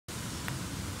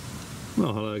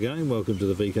Well, hello again, welcome to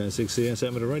the VK6CS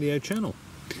Amateur Radio channel.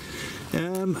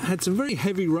 Had some very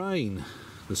heavy rain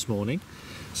this morning,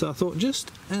 so I thought just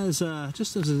as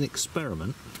an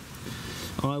experiment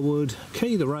I would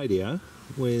key the radio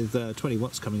with 20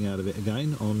 watts coming out of it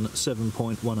again on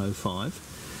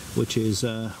 7.105, which is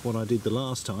what I did the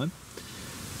last time,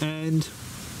 and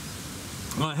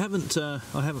I haven't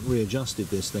readjusted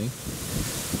this thing,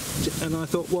 and I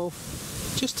thought, well,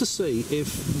 just to see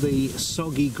if the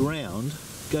soggy ground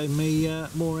gave me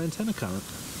more antenna current.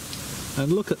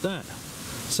 And look at that.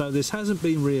 So this hasn't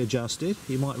been readjusted.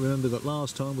 You might remember that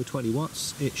last time with 20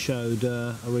 watts it showed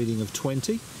a reading of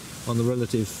 20 on the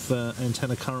relative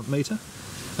antenna current meter,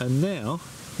 and now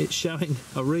it's showing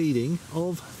a reading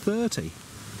of 30.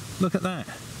 Look at that.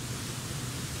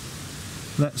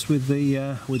 That's with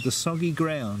the soggy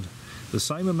ground. The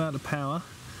same amount of power,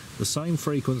 the same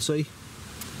frequency,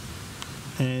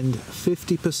 and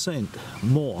 50%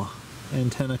 more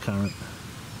antenna current.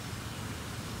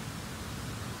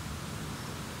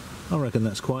 I reckon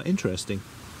that's quite interesting.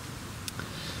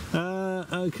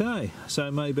 Okay,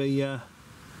 so maybe in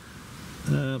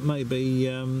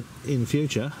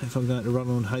future, if I'm going to run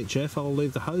on HF, I'll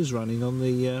leave the hose running on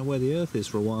the where the earth is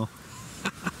for a while.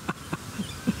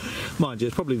 Mind you,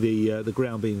 it's probably the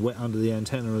ground being wet under the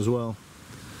antenna as well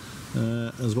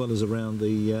as around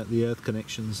the earth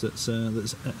connections that's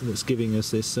giving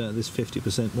us this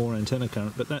 50% more antenna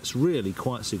current. But that's really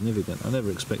quite significant. I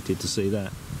never expected to see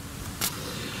that.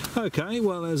 Okay,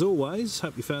 well, as always,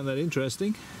 hope you found that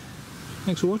interesting.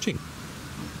 Thanks for watching.